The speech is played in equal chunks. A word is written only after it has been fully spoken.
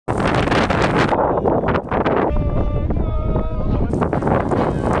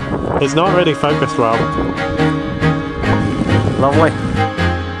It's not really focused well. Lovely.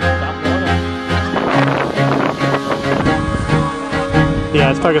 Yeah,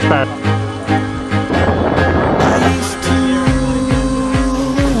 it's focused better.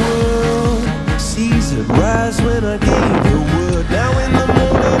 Rise when I gave the word. Now in the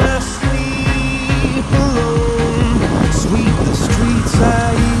morning I sleep alone. Sweep the streets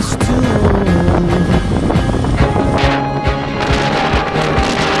I used to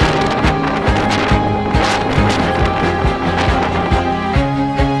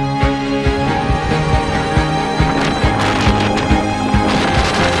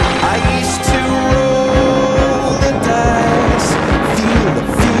I used to roll the dice, feel the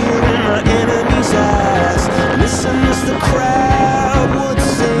fear in my enemy's eyes. Listen as the crowd would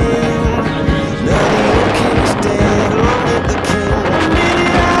sing. Now the old king's dead, long live the king. One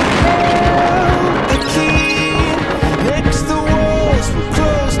minute I held the key. Next the walls were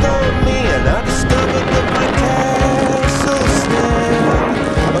closed on me, and I discovered that my castle stand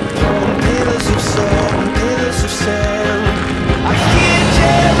upon pillars of salt and pillars of sand. I hear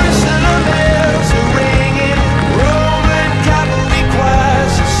Jerusalem bells are ringing, Roman cavalry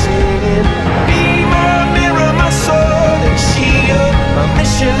choirs are singing. Be my mirror, my sword and shield, my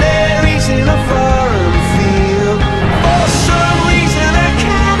missionaries in a foreign field. For some reason I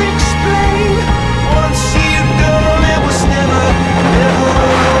can't explain, once you've gone it was never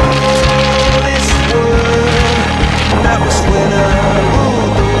this word. That was when I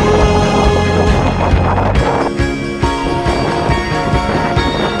ruled the world.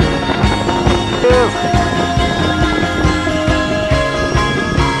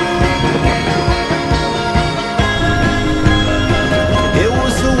 It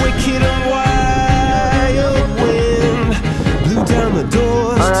was the wicked and wild wind, blew down the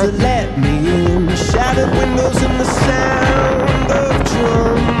doors to let me in. Shattered windows and the sound of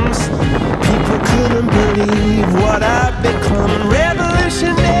drums. People couldn't believe what I'd become.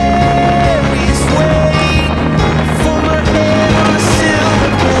 Revolutionaries wait for my head on a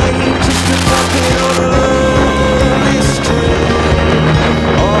silver plate, just a bucket on a lonely string.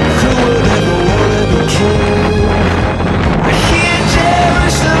 Oh, who would ever wanna be king? I hear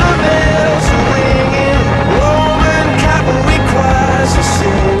Jerusalem bells are ringing, Roman cavalry choirs are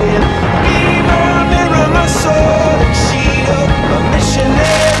singing. Be my mirror, my sword and shield, my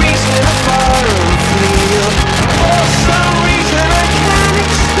missionaries in a foreign field. For some reason I can't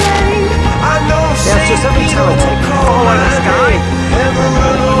explain, I know Saint Peter will call my name. Never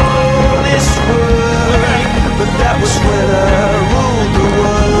alone this world, but that was when I ruled the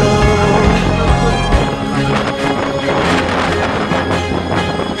world.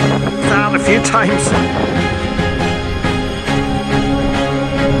 Down a few times.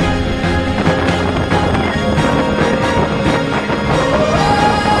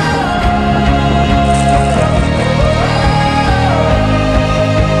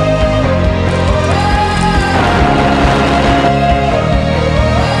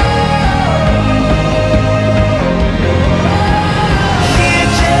 Hear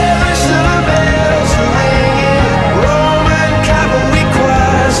Jerusalem bells are ringing, Roman cavalry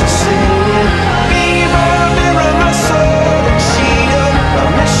choirs are singing. Be my mirror, my sword and shield, my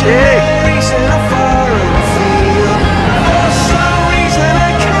missionaries in a foreign field. For some reason I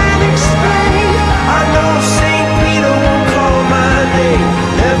can't explain, I know Saint Peter won't call my name.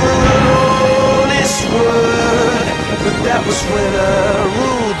 Never an honest word, but that was when I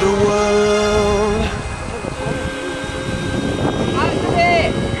ruled the world.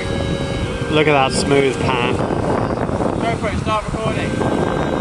 Look at that smooth path. Go for it, start recording.